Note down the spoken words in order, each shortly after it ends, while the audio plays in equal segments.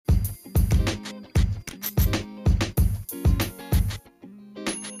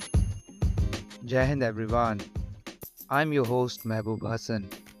Jai Hind everyone. I'm your host Mehboob Hassan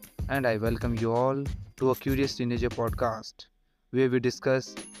and I welcome you all to a Curious Teenager podcast where we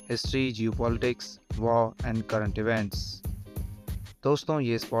discuss history, geopolitics, war and current events. दोस्तों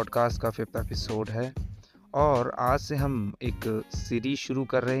ये इस podcast का 5th episode है और आज से हम एक सीरीज शुरू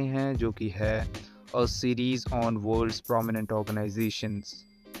कर रहे हैं जो कि है a series on world's prominent organisations.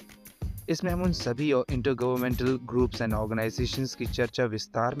 इसमें हम उन सभी इंटरगवर्नमेंटल ग्रुप्स एंड ऑर्गेनाइजेशंस की चर्चा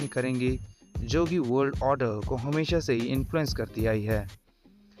विस्तार में करेंगे जो कि वर्ल्ड ऑर्डर को हमेशा से ही इन्फ्लुएंस करती आई है।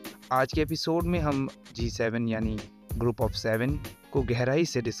 आज के एपिसोड में हम G7 यानी ग्रुप ऑफ 7 को गहराई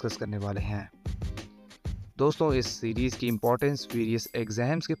से डिस्कस करने वाले हैं। दोस्तों इस सीरीज़ की इम्पोर्टेंस वेरियस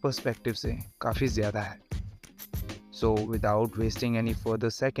एग्जाम्स के पर्सपेक्टिव से काफ़ी ज़्यादा है। So without wasting any further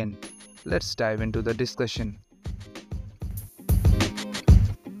second, let's dive into the discussion.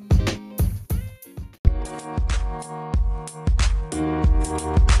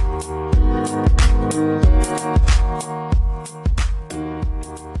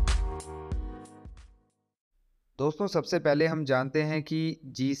 दोस्तों सबसे पहले हम जानते हैं कि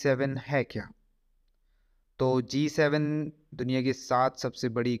G7 है क्या। तो G7 दुनिया की 7 सबसे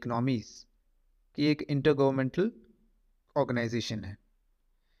बड़ी इकोनॉमीज की एक इंटरगवर्नमेंटल ऑर्गेनाइजेशन है।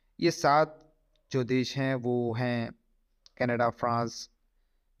 ये 7 जो देश हैं वो हैं Canada, France,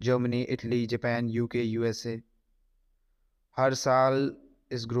 Germany, Italy, Japan, UK, USA. हर साल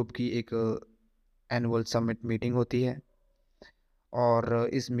इस ग्रुप की एक एनुअल समिट मीटिंग होती है और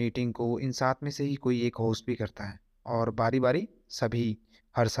इस मीटिंग को इन 7 में से ही कोई एक होस्ट भी करता है और बारी बारी सभी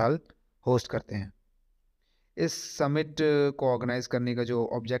हर साल होस्ट करते हैं। इस समिट को ऑर्गेनाइज करने का जो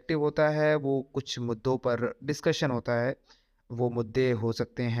ऑब्जेक्टिव होता है वो कुछ मुद्दों पर डिस्कशन होता है। वो मुद्दे हो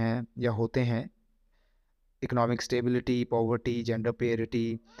सकते हैं या होते हैं economic stability, poverty, gender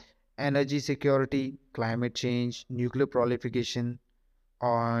parity, energy security, climate change, nuclear proliferation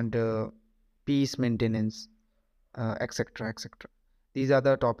and peace maintenance, etc. etc. These are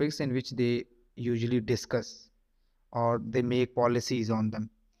the topics in which they usually discuss or they make policies on them.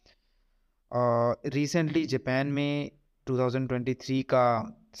 Recently Japan में 2023 का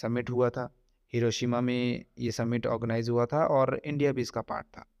summit हुआ था। Hiroshima में ये summit organise हुआ था और India भी इसका पार्ट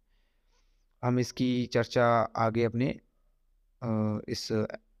था। हम इसकी चर्चा आगे अपने इस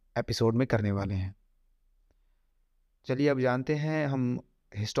एपिसोड में करने वाले हैं। चलिए अब जानते हैं हम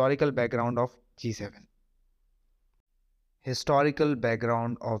historical background of G7। Historical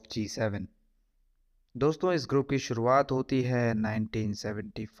background of G7। दोस्तों इस ग्रुप की शुरुआत होती है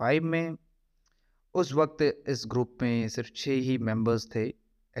 1975 में। उस वक्त इस ग्रुप में सिर्फ 6 ही मेंबर्स थे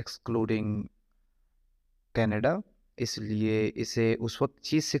एक्सक्लूडिंग कनाडा, इसलिए इसे उस वक्त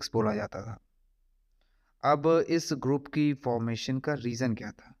G6 बोला जाता था। अब इस ग्रुप की फॉर्मेशन का रीज़न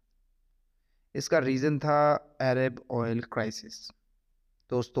क्या था? इसका रीज़न था अरब ऑयल क्राइसिस।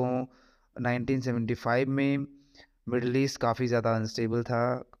 दोस्तों 1975 में मिडल ईस्ट काफ़ी ज़्यादा अनस्टेबल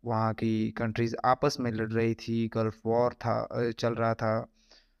था। वहाँ की कंट्रीज़ आपस में लड़ रही थी, गल्फ़ वॉर चल रहा था।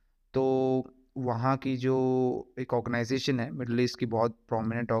 तो वहाँ की जो एक ऑर्गेनाइजेशन है, मिडल ईस्ट की बहुत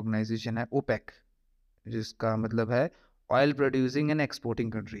प्रोमिनेंट ऑर्गेनाइजेशन है ओपेक, जिसका मतलब है oil producing and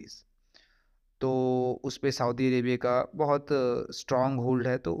exporting countries. तो उस पे सऊदी अरेबिया का बहुत स्ट्रॉन्ग होल्ड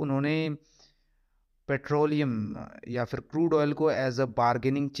है। तो उन्होंने पेट्रोलियम या फिर क्रूड ऑयल को एज अ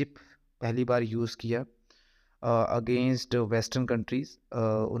बार्गेनिंग चिप पहली बार यूज़ किया अगेंस्ट वेस्टर्न कंट्रीज़।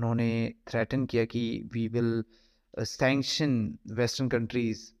 उन्होंने थ्रेटन किया कि we will sanction western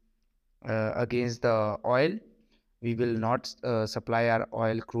countries against the oil. We will not supply are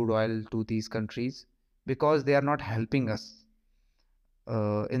oil, crude oil to these countries because they are not helping us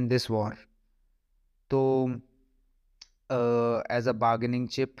in this war. तो as a bargaining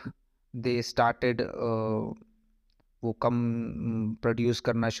chip they started वो कम produce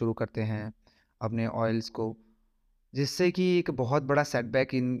करना शुरू करते हैं अपने oils को, जिससे कि एक बहुत बड़ा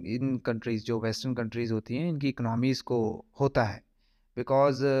सेटबैक इन कंट्रीज़ जो वेस्टर्न कंट्रीज़ होती हैं इनकी इकोनॉमीज़ को होता है।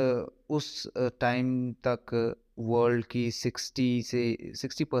 बिकॉज़ उस टाइम तक वर्ल्ड की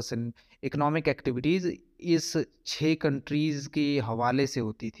 60% इकोनॉमिक एक्टिविटीज़ इस 6 कंट्रीज़ के हवाले से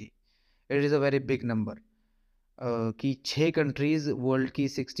होती थी। It is a very big number कि 6 कंट्रीज़ वर्ल्ड की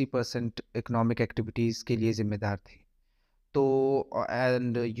 60% इकोनॉमिक एक्टिविटीज़ के लिए ज़िम्मेदार थी। तो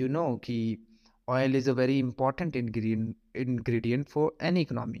एंड यू नो कि oil is a very important ingredient for any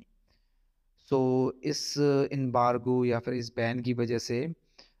economy. सो इस एम्बार्गो या फिर इस बैन की वजह से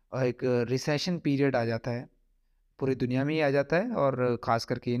एक रिसेशन पीरियड आ जाता है, पूरी दुनिया में ही आ जाता है और ख़ास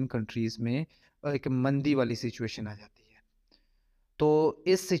करके इन कंट्रीज़ में एक मंदी वाली सिचुएशन आ जाती है। तो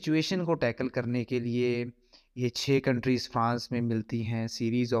इस सिचुएशन को टैकल करने के लिए ये 6 कंट्रीज़ फ्रांस में मिलती हैं,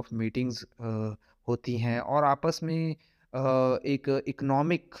 सीरीज़ ऑफ मीटिंग्स होती हैं और आपस में एक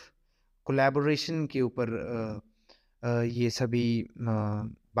इकोनॉमिक कोलैबोरेशन के ऊपर ये सभी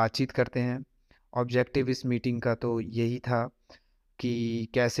बातचीत करते हैं। ऑब्जेक्टिव इस मीटिंग का तो यही था कि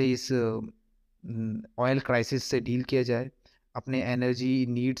कैसे इस ऑयल क्राइसिस से डील किया जाए, अपने एनर्जी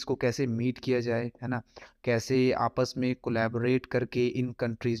नीड्स को कैसे मीट किया जाए, है ना? कैसे आपस में कोलैबोरेट करके इन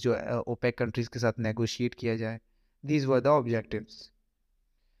कंट्रीज़ जो ओपेक कंट्रीज़ के साथ नेगोशिएट किया जाए। These were the objectives.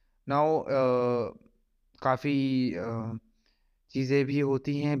 Now काफ़ी चीज़ें भी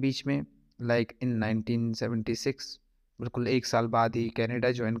होती हैं बीच में, लाइक इन 1976 बिल्कुल 1 साल बाद ही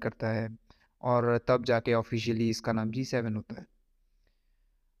कनाडा जॉइन करता है और तब जाके ऑफ़िशियली इसका नाम G7 होता है।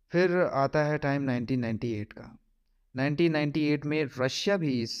 फिर आता है टाइम 1998 का। 1998 में रशिया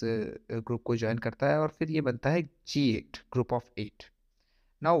भी इस ग्रुप को जॉइन करता है और फिर ये बनता है G8 group of 8।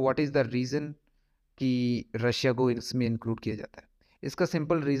 Now what is the reason कि रशिया को इसमें इंक्लूड किया जाता है? इसका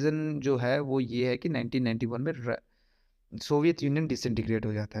सिंपल रीज़न जो है वो ये है कि 1991 में सोवियत यूनियन डिसइंटीग्रेट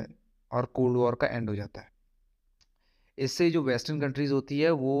हो जाता है और कोल्ड वॉर का एंड हो जाता है। इससे जो वेस्टर्न कंट्रीज़ होती है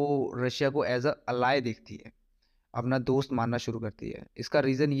वो रशिया को एज़ अ अलाय देखती है, अपना दोस्त मानना शुरू करती है। इसका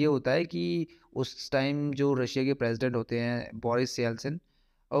रीज़न ये होता है कि उस टाइम जो रशिया के प्रेसिडेंट होते हैं बोरिस येल्सिन,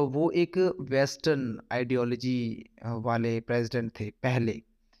 वो एक वेस्टर्न आइडियोलॉजी वाले प्रेसिडेंट थे पहले।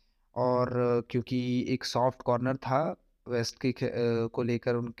 और क्योंकि एक सॉफ्ट कॉर्नर था वेस्ट को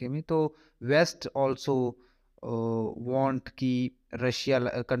लेकर उनके में, तो वेस्ट आल्सो वांट कि रशिया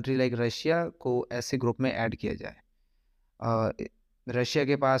कंट्री लाइक रशिया को ऐसे ग्रुप में ऐड किया जाए। अ, रशिया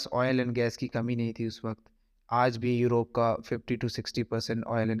के पास ऑयल एंड गैस की कमी नहीं थी उस वक्त। आज भी यूरोप का 50 to 60%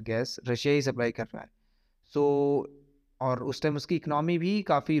 oil and gas Russia he supply कर रहा है। सो और उस टाइम उसकी इकोनॉमी भी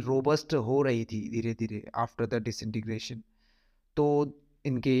काफ़ी रोबस्ट हो रही थी धीरे धीरे आफ्टर द डिसइंटीग्रेशन। तो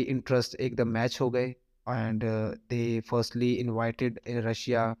इनके इंटरेस्ट एकदम मैच हो गए and they firstly invited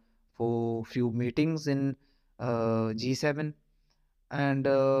Russia for few meetings in G7 and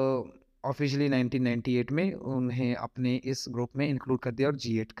officially 1998 में उन्हें अपने इस ग्रुप में इंक्लूड कर दिया और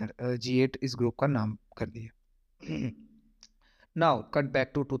G8 इस ग्रुप का नाम कर दिया। Now cut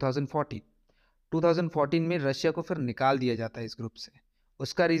back to 2014। 2014 में रशिया को फिर निकाल दिया जाता है इस ग्रुप से।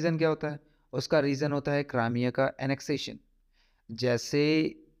 उसका रीज़न क्या होता है? उसका रीज़न होता है क्राइमिया का एनेक्सेशन। जैसे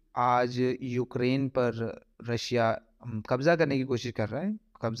आज यूक्रेन पर रशिया कब्ज़ा करने की कोशिश कर रहा है,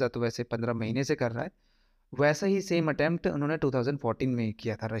 कब्ज़ा तो वैसे 15 महीने से कर रहा है, वैसा ही सेम अटेम्प्ट उन्होंने 2014 में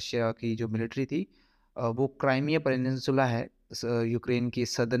किया था। रशिया की जो मिलिट्री थी वो क्राइमिया पेनिनसुला है यूक्रेन की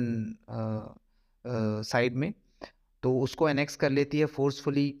सदर्न साइड में, तो उसको एनेक्स कर लेती है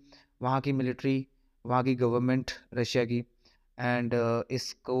फोर्सफुली वहाँ की मिलिट्री, वहाँ की गवर्नमेंट रशिया की। एंड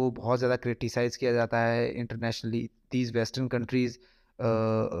इसको बहुत ज़्यादा क्रिटिसाइज़ किया जाता है internationally, these western countries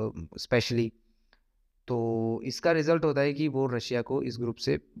specially. तो इसका रिज़ल्ट होता है कि वो रशिया को इस ग्रुप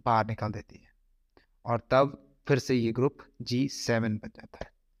से बाहर निकाल देती है और तब फिर से ये ग्रुप G7 बन जाता है।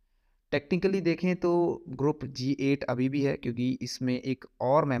 टेक्निकली देखें तो ग्रुप G8 अभी भी है क्योंकि इसमें एक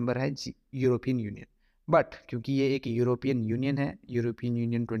और मेंबर है यूरोपियन यूनियन। बट क्योंकि ये एक यूरोपियन यूनियन है, यूरोपियन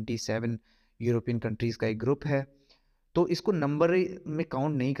यूनियन 27 यूरोपियन कंट्रीज़ का एक ग्रुप है, तो इसको नंबर में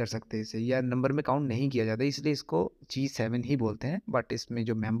काउंट नहीं कर सकते इसे, या नंबर में काउंट नहीं किया जाता, इसलिए इसको G7 ही बोलते हैं। बट इसमें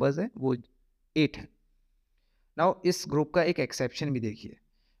जो मेंबर्स हैं वो 8 हैं। नाउ इस ग्रुप का एक एक्सेप्शन भी देखिए।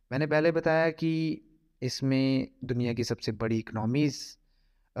 मैंने पहले बताया कि इसमें दुनिया की सबसे बड़ी इकनॉमीज़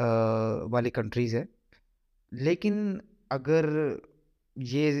वाली कंट्रीज़ है, लेकिन अगर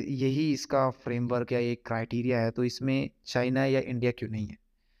ये यही इसका फ्रेमवर्क या एक क्राइटेरिया है तो इसमें चाइना या इंडिया क्यों नहीं है?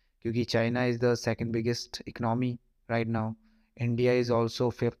 क्योंकि China is the second biggest economy right now, India is also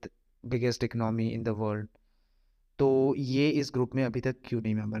fifth biggest economy in the world. तो ये इस ग्रुप में अभी तक क्यों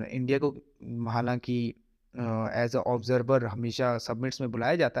नहीं मेंबर है? इंडिया को हालांकि एज अ ऑब्जर्वर हमेशा समिट्स में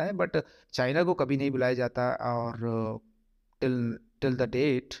बुलाया जाता है, बट चाइना को कभी नहीं बुलाया जाता। और टिल टिल द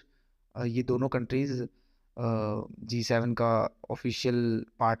डेट ये दोनों कंट्रीज़ G7 का ऑफिशियल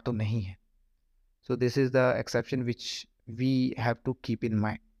पार्ट तो नहीं है। So this is the exception which we have to keep in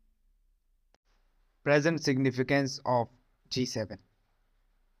mind. Present significance of G7।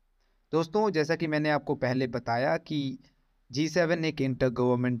 दोस्तों, जैसा कि मैंने आपको पहले बताया कि G7 एक इंटर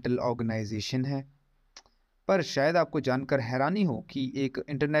गवर्नमेंटल ऑर्गेनाइजेशन है, पर शायद आपको जानकर हैरानी हो कि एक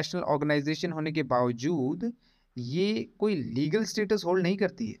इंटरनेशनल ऑर्गेनाइजेशन होने के बावजूद ये कोई लीगल स्टेटस होल्ड नहीं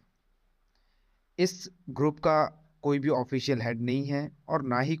करती है। इस ग्रुप का कोई भी ऑफिशियल हेड नहीं है और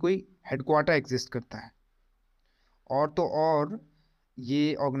ना ही कोई हेडक्वार्टर एग्जिस्ट करता है। और तो और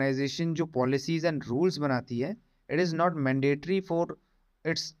ये ऑर्गेनाइजेशन जो पॉलिसीज़ एंड रूल्स बनाती है, it is not mandatory for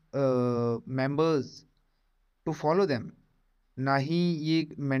its members to follow them. ना ही ये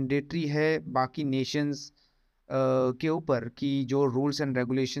मैंडेटरी है बाकी नेशंस के ऊपर कि जो रूल्स एंड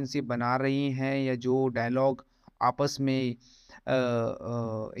रेगुलेशंस ये बना रही हैं या जो डायलॉग आपस में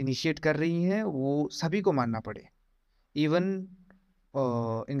इनिशिएट कर रही हैं वो सभी को मानना पड़े, इवन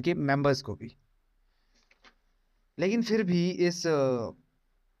इनके मेंबर्स को भी। लेकिन फिर भी इस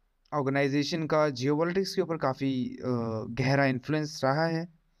ऑर्गेनाइजेशन का जियोपॉलिटिक्स के ऊपर काफ़ी गहरा इन्फ्लुएंस रहा है।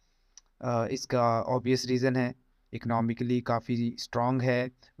 इसका ऑब्वियस रीज़न है, इकोनॉमिकली काफ़ी स्ट्रॉन्ग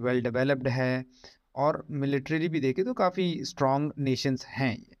है, वेल डेवलप्ड है, और मिलिट्रीली भी देखें तो काफ़ी स्ट्रॉन्ग नेशंस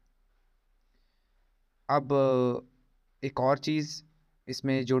हैं ये। अब एक और चीज़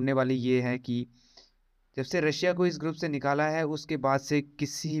इसमें जोड़ने वाली ये है कि जब से रशिया को इस ग्रुप से निकाला है उसके बाद से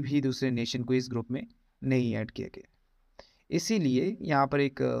किसी भी दूसरे नेशन को इस ग्रुप में नहीं ऐड किया गया। इसीलिए यहाँ पर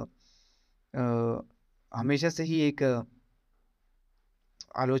एक हमेशा से ही एक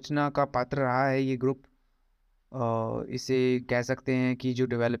आलोचना का पात्र रहा है ये ग्रुप। इसे कह सकते हैं कि जो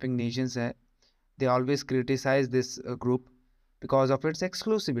डेवलपिंग नेशंस हैं they always criticise this group because of its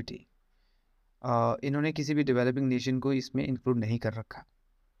exclusivity. इन्होंने किसी भी डेवलपिंग नेशन को इसमें इंक्लूड नहीं कर रखा।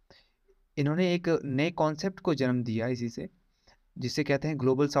 इन्होंने एक नए कॉन्सेप्ट को जन्म दिया इसी से, जिसे कहते हैं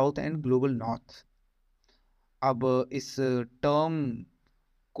global south and global north. अब इस टर्म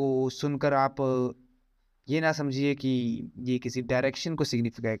को सुनकर आप ये ना समझिए कि ये किसी डायरेक्शन को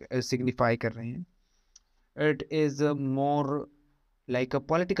सिग्निफाई कर रहे हैं। It is more like a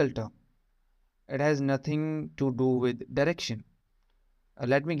political term. It has nothing to do with direction.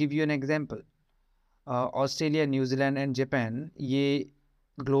 Let me give you an example. Australia, New Zealand and Japan ये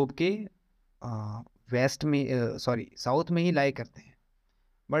ग्लोब के वेस्ट में साउथ में ही लाई करते हैं,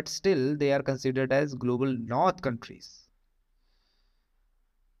 but still they are considered as global north countries.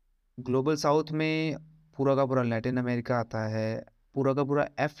 Global south में पूरा का पूरा लैटिन अमेरिका आता है, पूरा का पूरा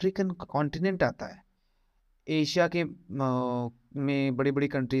अफ्रीकन कॉन्टिनेंट आता है, एशिया के में बड़ी बड़ी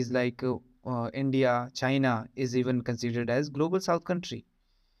countries like India, China is even considered as global south country.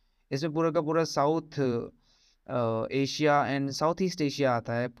 इसमें पूरा का पूरा south Asia and south east Asia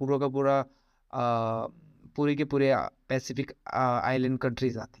आता है, पूरा का पूरा पूरे के पूरे पैसिफिक आइलैंड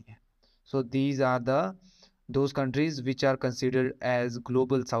कंट्रीज आती हैं। So these are those countries which are considered as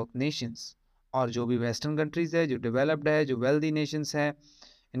global south nations. और जो भी वेस्टर्न कंट्रीज है, जो डेवलप्ड है, जो वेल्दी नेशंस हैं,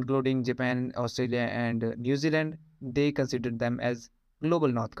 including Japan, Australia and New Zealand, they consider them as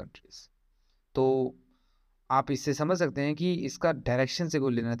global north countries. तो आप इससे समझ सकते हैं कि इसका डायरेक्शन से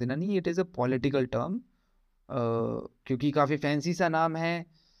कोई लेना देना नहीं, it is a political term. क्योंकि काफ़ी फैंसी सा नाम है।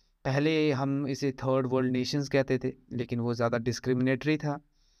 पहले हम इसे थर्ड वर्ल्ड नेशंस कहते थे, लेकिन वो ज़्यादा डिस्क्रिमिनेटरी था,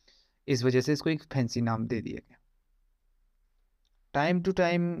 इस वजह से इसको एक फैंसी नाम दे दिया गया। टाइम टू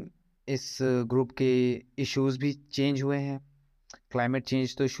टाइम इस ग्रुप के इश्यूज भी चेंज हुए हैं। क्लाइमेट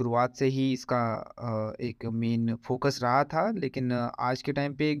चेंज तो शुरुआत से ही इसका एक मेन फोकस रहा था, लेकिन आज के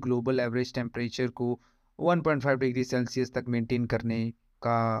टाइम पे ग्लोबल एवरेज टेम्परेचर को 1.5 डिग्री सेल्सियस तक मेंटेन करने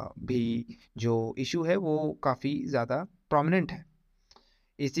का भी जो इशू है वो काफ़ी ज़्यादा प्रोमिनेंट है।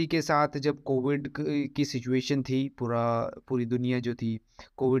 इसी के साथ जब कोविड की सिचुएशन थी, पूरी दुनिया जो थी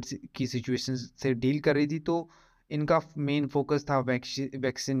कोविड की सिचुएशन से डील कर रही थी, तो इनका मेन फोकस था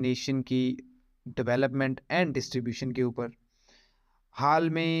वैक्सीनेशन की डेवलपमेंट एंड डिस्ट्रीब्यूशन के ऊपर। हाल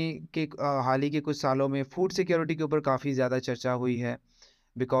ही के कुछ सालों में फूड सिक्योरिटी के ऊपर काफ़ी ज़्यादा चर्चा हुई है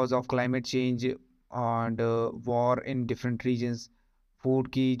because of climate change and war in different regions. Food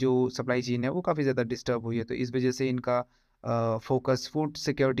की जो सप्लाई चेन है वो काफ़ी ज़्यादा डिस्टर्ब हुई है, तो इस वजह से इनका फोकस फूड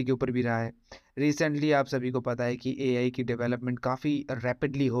सिक्योरिटी के ऊपर भी रहा है। रिसेंटली आप सभी को पता है कि एआई की डेवलपमेंट काफ़ी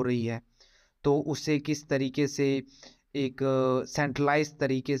रैपिडली हो रही है, तो उससे किस तरीके से एक सेंट्रलाइज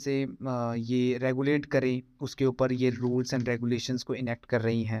तरीके से ये रेगुलेट करें, उसके ऊपर ये रूल्स एंड रेगुलेशंस को इनेक्ट कर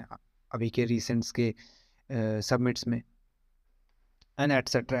रही हैं अभी के रिसेंट्स के सबमिट्स में, एंड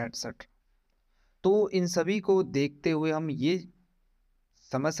एटसेट्रा एटसेट्रा। तो इन सभी को देखते हुए हम ये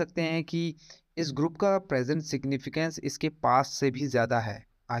समझ सकते हैं कि इस ग्रुप का प्रेजेंट सिग्निफिकेंस इसके पास से भी ज़्यादा है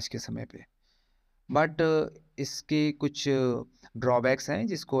आज के समय पे, बट इसके कुछ ड्रॉबैक्स हैं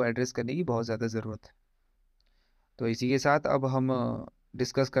जिसको एड्रेस करने की बहुत ज़्यादा ज़रूरत है। तो इसी के साथ अब हम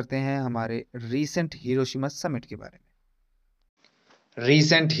डिस्कस करते हैं हमारे रीसेंट हिरोशिमा समिट के बारे में।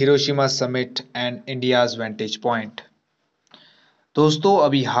 Recent Hiroshima summit and India's vantage point. दोस्तों,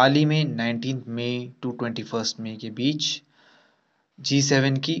 अभी हाल ही में 19 मई टू 21 मई के बीच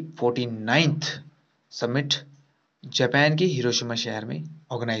G7 की 49th समिट जापान के हिरोशिमा शहर में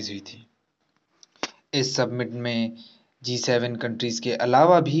ऑर्गेनाइज हुई थी। इस समिट में G7 कंट्रीज के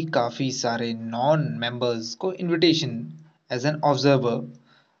अलावा भी काफ़ी सारे नॉन मेंबर्स को invitation as an observer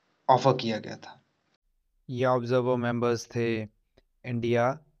offer किया गया था। ये ऑब्जर्वर मेंबर्स थे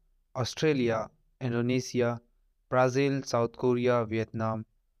India, Australia, Indonesia, Brazil, South Korea, Vietnam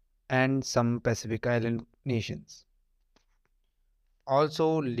and some Pacific Island nations. Also,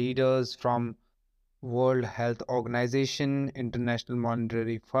 leaders from World Health Organization, International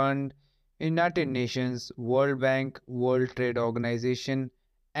Monetary Fund, United Nations, World Bank, World Trade Organization,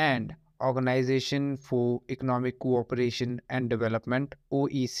 and Organization for Economic Cooperation and Development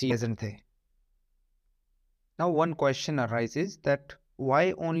 (OECD) present थे. Now one question arises that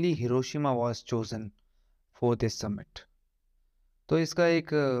why only Hiroshima was chosen for this summit? तो इसका एक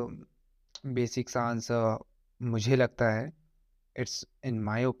basic सा answer मुझे लगता है, it's in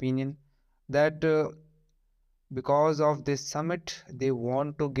my opinion that because of this summit they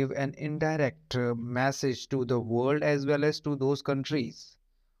want to give an indirect message to the world as well as to those countries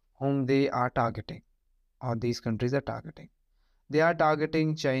whom they are targeting, or these countries are targeting. They are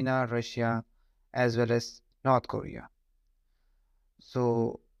targeting China, Russia, as well as North Korea.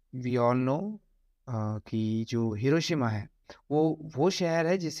 So we all know कि जो Hiroshima है वो शहर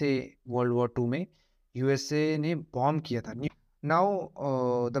है जिसे world war two में USA ने bomb किया था.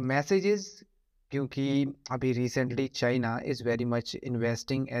 नाउ द मैसेज इज, क्योंकि अभी recently China is very much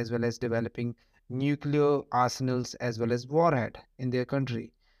investing as well as developing nuclear arsenals as well as warhead in their country.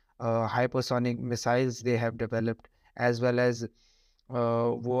 Hypersonic missiles they have developed as well as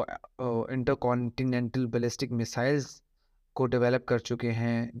वो intercontinental ballistic missiles को develop कर चुके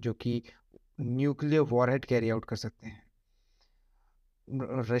हैं जो कि nuclear warhead carry out कर सकते हैं.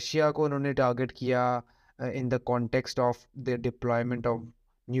 रशिया को उन्होंने टारगेट किया in the context of the deployment of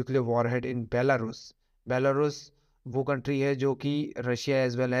nuclear warhead in Belarus. Belarus वो कंट्री है जो कि Russia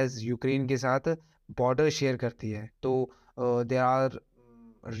as well as Ukraine के साथ बॉर्डर शेयर करती है. तो दे आर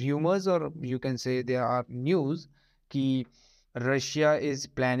र्यूमर्स और you can say they R news कि Russia is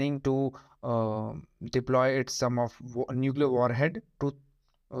planning to deploy it's some of nuclear warhead to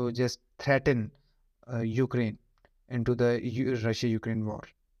just threaten Ukraine into the Russia-Ukraine war.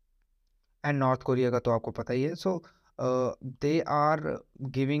 And North Korea का तो आपको पता ही है. So they are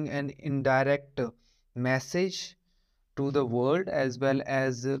giving an indirect message to the world as well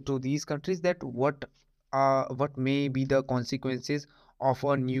as to these countries that what may be the consequences of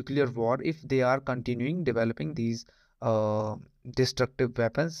a nuclear war if they are continuing developing these destructive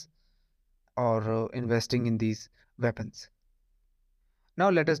weapons or investing in these weapons. Now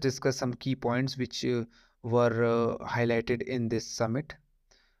let us discuss some key points which were highlighted in this summit.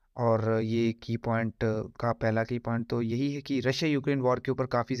 और ये की point का पहला की point तो यही है कि रशिया यूक्रेन वॉर के ऊपर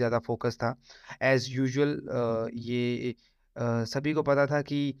काफ़ी ज़्यादा फोकस था. एज़ यूजुअल ये सभी को पता था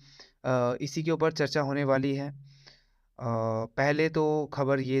कि इसी के ऊपर चर्चा होने वाली है. पहले तो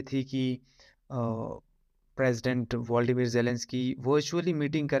खबर ये थी कि president Volodymyr Zelensky virtually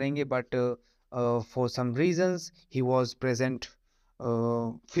meeting करेंगे, but for some reasons he was present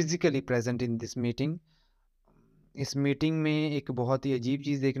physically present in this meeting. इस मीटिंग में एक बहुत ही अजीब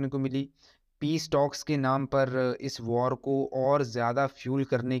चीज़ देखने को मिली. पीस टॉक्स के नाम पर इस वॉर को और ज़्यादा फ्यूल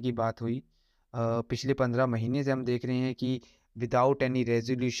करने की बात हुई. पिछले 15 महीने से हम देख रहे हैं कि विदाउट एनी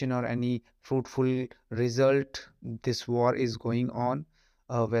रेजोल्यूशन और any fruitful result this war is going on.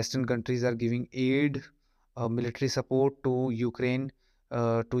 Western countries are giving add, military support to Ukraine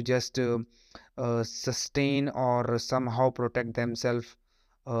to just sustain or somehow protect themselves.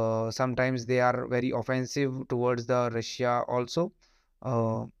 Sometimes they are very offensive towards the Russia also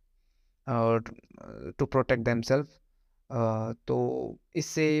to protect themselves. तो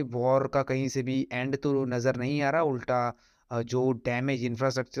इससे war का कहीं से भी and तो नज़र नहीं आ रहा. उल्टा जो डैमेज,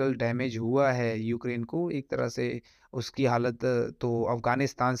 इंफ्रास्ट्रक्चरल डैमेज हुआ है यूक्रेन को, एक तरह से उसकी हालत तो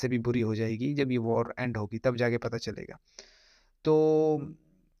अफ़गानिस्तान से भी बुरी हो जाएगी. जब ये वॉर एंड होगी तब जाके पता चलेगा. तो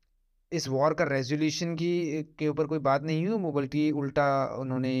इस वॉर का रेजोल्यूशन के ऊपर कोई बात नहीं हुई, बल्कि उल्टा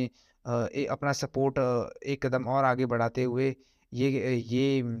उन्होंने अपना सपोर्ट एक कदम और आगे बढ़ाते हुए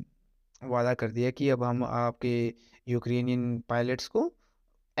ये वादा कर दिया कि अब हम आपके यूक्रेनियन पायलट्स को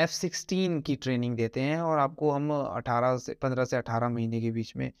F-16 की ट्रेनिंग देते हैं और आपको हम 15 से 18 महीने के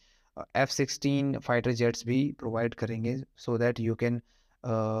बीच में F-16 फाइटर जेट्स भी प्रोवाइड करेंगे so that you can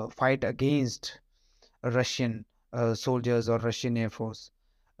fight against Russian soldiers और रशियन एयरफोर्स.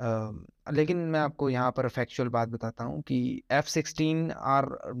 लेकिन मैं आपको यहाँ पर फैक्चुअल बात बताता हूँ कि F-16 are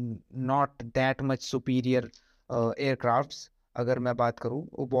not that much superior aircrafts. अगर मैं बात करूँ,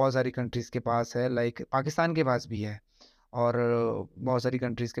 वो बहुत सारी कंट्रीज़ के पास है, लाइक पाकिस्तान के पास भी है और बहुत सारी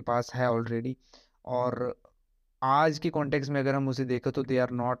कंट्रीज़ के पास है ऑलरेडी. और आज के कॉन्टेक्स्ट में अगर हम उसे देखें तो they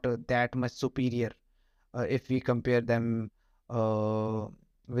are not that much superior if we compare them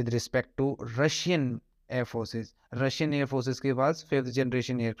with respect to Russian air forces. Russian air forces के पास 5th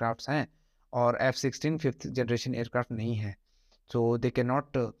जनरेशन एयरक्राफ्ट्स हैं और F-16 5th जनरेशन एयरक्राफ्ट नहीं है. So they can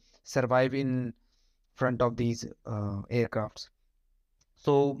not survive in front of these aircrafts.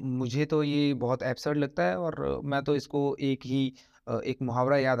 सो मुझे तो ये बहुत एब्सर्ड लगता है और मैं तो इसको एक ही एक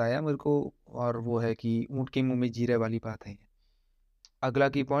मुहावरा याद आया मेरे को, और वो है कि ऊँट के मुँह में जीरे वाली बात है। अगला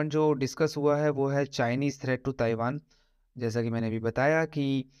की पॉइंट जो डिस्कस हुआ है वो है चाइनीज़ थ्रेट टू ताइवान। जैसा कि मैंने अभी बताया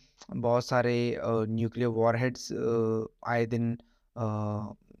कि बहुत सारे न्यूक्लियर वॉरहेड्स आए दिन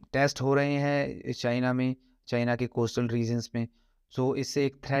टेस्ट हो रहे हैं चाइना में, चाइना के कोस्टल रीजन्स में। सो इससे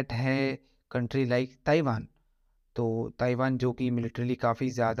एक थ्रेट है कंट्री लाइक ताइवान। तो ताइवान जो कि मिलिटरीली काफ़ी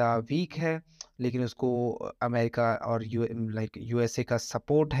ज़्यादा वीक है, लेकिन उसको अमेरिका और यूएसए का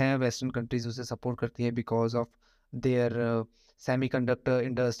सपोर्ट है, वेस्टर्न कंट्रीज़ उसे सपोर्ट करती है because of their semiconductor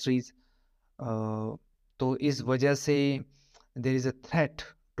industries. तो इस वजह से there is a threat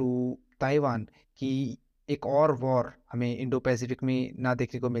to Taiwan कि एक और वॉर हमें इंडो पैसिफिक में ना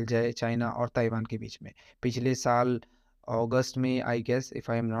देखने को मिल जाए चाइना और ताइवान के बीच में। पिछले साल अगस्त में I guess if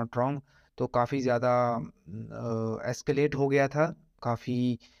I am not wrong, तो काफ़ी ज़्यादा एस्केलेट हो गया था। काफ़ी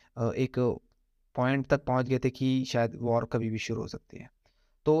एक पॉइंट तक पहुंच गए थे कि शायद वॉर कभी भी शुरू हो सकती है।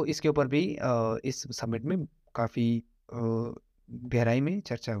 तो इसके ऊपर भी इस समिट में काफ़ी गहराई में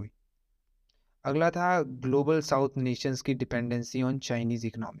चर्चा हुई। अगला था ग्लोबल साउथ नेशंस की डिपेंडेंसी ऑन चाइनीज़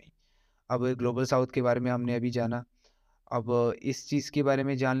इकोनॉमी। अब ग्लोबल साउथ के बारे में हमने अभी जाना। अब इस चीज़ के बारे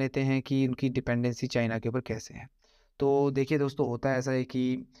में जान लेते हैं कि उनकी डिपेंडेंसी चाइना के ऊपर कैसे है। तो देखिए दोस्तों, होता ऐसा है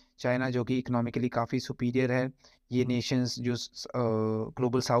कि चाइना जो कि इकोनॉमिकली काफ़ी सुपीरियर है, ये नेशंस जो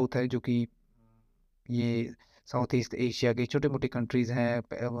ग्लोबल साउथ है, जो कि ये साउथ ईस्ट एशिया के छोटे-मोटे कंट्रीज़ हैं,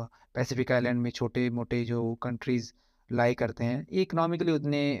 पैसिफिक आइलैंड में छोटे-मोटे जो कंट्रीज़ लाई करते हैं, ये इकोनॉमिकली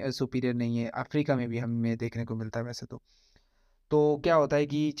उतने सुपीरियर नहीं है। अफ्रीका में भी हमें देखने को मिलता है वैसे तो। तो क्या होता है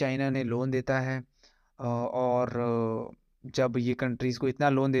कि चाइना ने लोन देता है, और जब ये कंट्रीज़ को इतना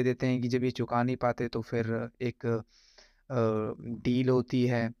लोन दे देते हैं कि जब ये चुका नहीं पाते, तो फिर एक डील होती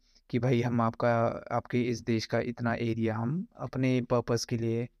है कि भाई हम आपके इस देश का इतना एरिया हम अपने पर्पस के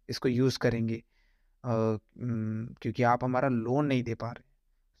लिए इसको यूज़ करेंगे, क्योंकि आप हमारा लोन नहीं दे पा रहे।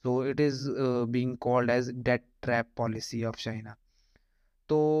 So it is being called as debt trap policy of China.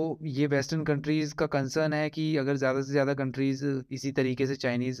 तो ये वेस्टर्न कंट्रीज़ का कंसर्न है कि अगर ज़्यादा से ज़्यादा कंट्रीज़ इसी तरीके से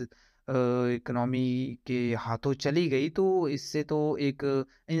चाइनीज़ इकोनॉमी के हाथों चली गई, तो इससे तो एक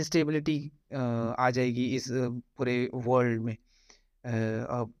इंस्टेबिलिटी आ जाएगी इस पूरे वर्ल्ड में।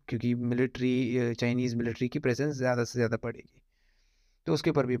 अब क्योंकि चाइनीज़ मिलिट्री की प्रेजेंस ज़्यादा से ज़्यादा बढ़ेगी। तो उसके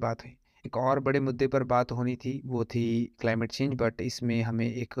ऊपर भी बात हुई। एक और बड़े मुद्दे पर बात होनी थी, वो थी क्लाइमेट चेंज, बट इसमें हमें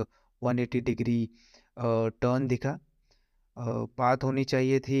एक 180 डिग्री टर्न दिखा। बात होनी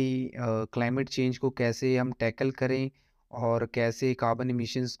चाहिए थी क्लाइमेट चेंज को कैसे हम टैकल करें और कैसे कार्बन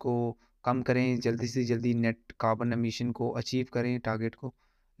एमिशंस को कम करें, जल्दी से जल्दी नेट कार्बन एमिशन को अचीव करें टारगेट को।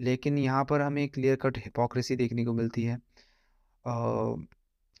 लेकिन यहाँ पर हमें क्लियर कट हिपोक्रेसी देखने को मिलती है।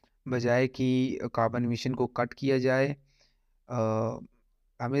 बजाय कि कार्बन एमिशन को कट किया जाए, अ,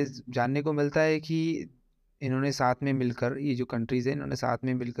 हमें जानने को मिलता है कि इन्होंने साथ में मिलकर, ये जो कंट्रीज़ हैं, इन्होंने साथ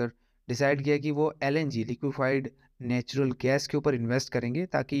में मिलकर डिसाइड किया कि वो एलएनजी लिक्विफाइड नेचुरल गैस के ऊपर इन्वेस्ट करेंगे,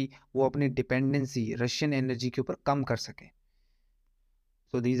 ताकि वो अपनी डिपेंडेंसी रशियन एनर्जी के ऊपर कम कर सकें।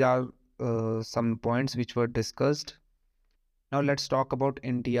 सो these are some points which were discussed. Now let's talk about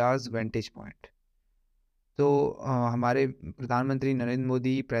India's वेंटेज point. तो हमारे प्रधानमंत्री नरेंद्र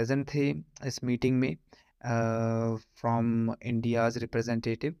मोदी प्रेजेंट थे इस मीटिंग में फ्रॉम इंडियाज़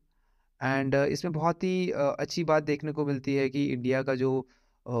रिप्रेजेंटेटिव। एंड इसमें बहुत ही अच्छी बात देखने को मिलती है कि इंडिया का जो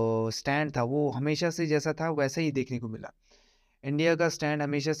स्टैंड था वो हमेशा से जैसा था वैसा ही देखने को मिला। इंडिया का स्टैंड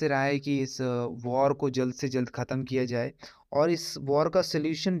हमेशा से रहा है कि इस वॉर को जल्द से जल्द ख़त्म किया जाए, और इस वॉर का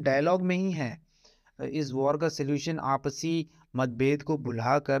सल्यूशन डायलॉग में ही है। इस वॉर का सल्यूशन आपसी मतभेद को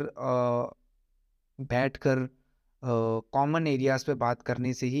भुलाकर बैठकर कॉमन एरियाज़ पे बात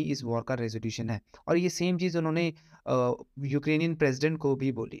करने से ही इस वॉर का रेज़ोल्यूशन है। और ये सेम चीज़ उन्होंने यूक्रेनियन प्रेसिडेंट को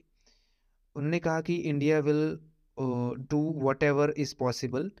भी बोली। उन्होंने कहा कि India will do whatever is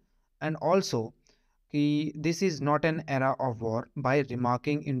possible, and also कि this is not an era of war, bye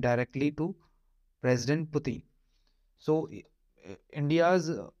remarking indirectly to president Putin. So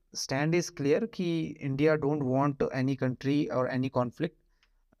India's stand is clear कि India don't want any country और any conflict,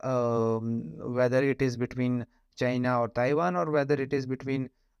 whether it is between China or Taiwan, or whether it is between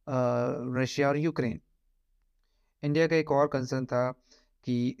Russia or Ukraine. India का एक और concern था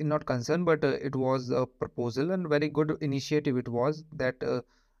कि, not concern but it was a proposal and very good initiative it was, that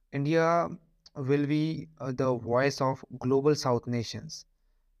India will be the voice of global south nations,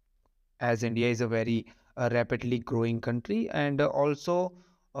 as India is a very rapidly growing country, and also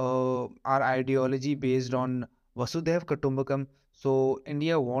our ideology based on Vasudhaiv Kutumbakam. So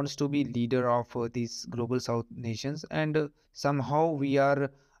India wants to be leader of these global south nations, and somehow we are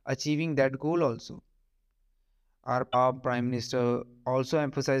achieving that goal also. Our Prime Minister also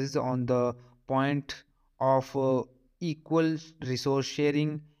emphasizes on the point of equal resource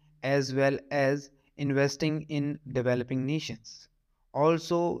sharing as well as investing in developing nations.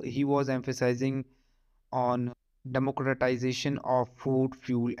 Also, he was emphasizing on democratization of food,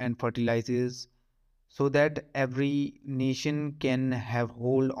 fuel, and fertilizers so that every nation can have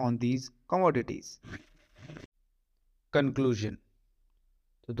hold on these commodities. Conclusion.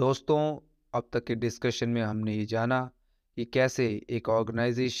 तो दोस्तों, अब तक के discussion में हमने ये जाना कि कैसे एक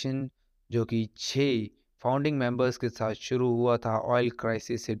ऑर्गेनाइजेशन जो कि 6 फाउंडिंग मेंबर्स के साथ शुरू हुआ था ऑयल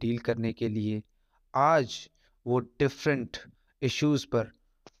क्राइसिस से डील करने के लिए, आज वो डिफरेंट इश्यूज़ पर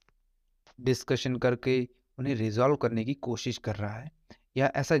डिस्कशन करके उन्हें रिजॉल्व करने की कोशिश कर रहा है,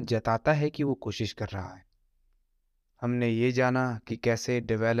 या ऐसा जताता है कि वो कोशिश कर रहा है। हमने ये जाना कि कैसे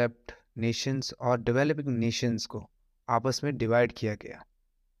डेवलप्ड नेशंस और डेवलपिंग नेशंस को आपस में डिवाइड किया गया,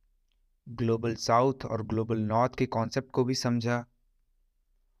 ग्लोबल साउथ और ग्लोबल नॉर्थ के कॉन्सेप्ट को भी समझा,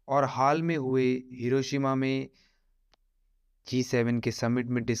 और हाल में हुए हिरोशिमा में G7 के समिट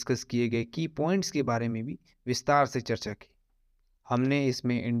में डिस्कस किए गए की पॉइंट्स के बारे में भी विस्तार से चर्चा की। हमने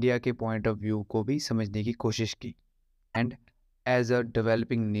इसमें इंडिया के पॉइंट ऑफ व्यू को भी समझने की कोशिश की, and as a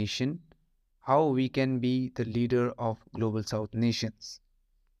developing nation how we can be the leader of global south nations.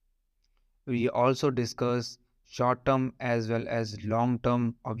 We also discuss short-term as well as long-term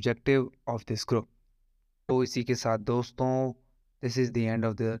objective of this group. तो इसी के साथ दोस्तों, this is the end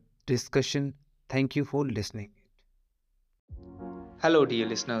of the discussion. Thank you for listening. Hello dear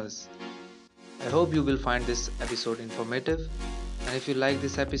listeners. I hope you will find this episode informative, and if you like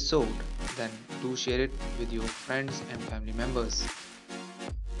this episode, then do share it with your friends and family members.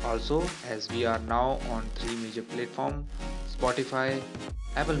 Also, as we are now on 3 major platforms: Spotify,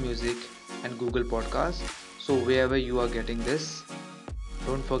 Apple Music, and Google Podcasts. So wherever you are getting this,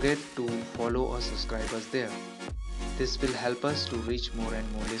 don't forget to follow or subscribe us there. This will help us to reach more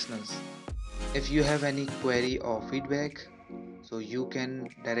and more listeners. If you have any query or feedback, so you can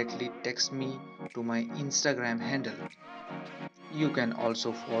directly text me to my Instagram handle. You can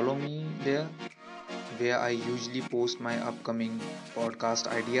also follow me there, where I usually post my upcoming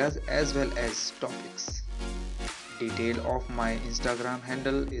podcast ideas as well as topics. Detail of my Instagram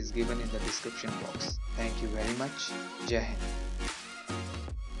handle is given in the description box. Thank you very much. Jai Hind.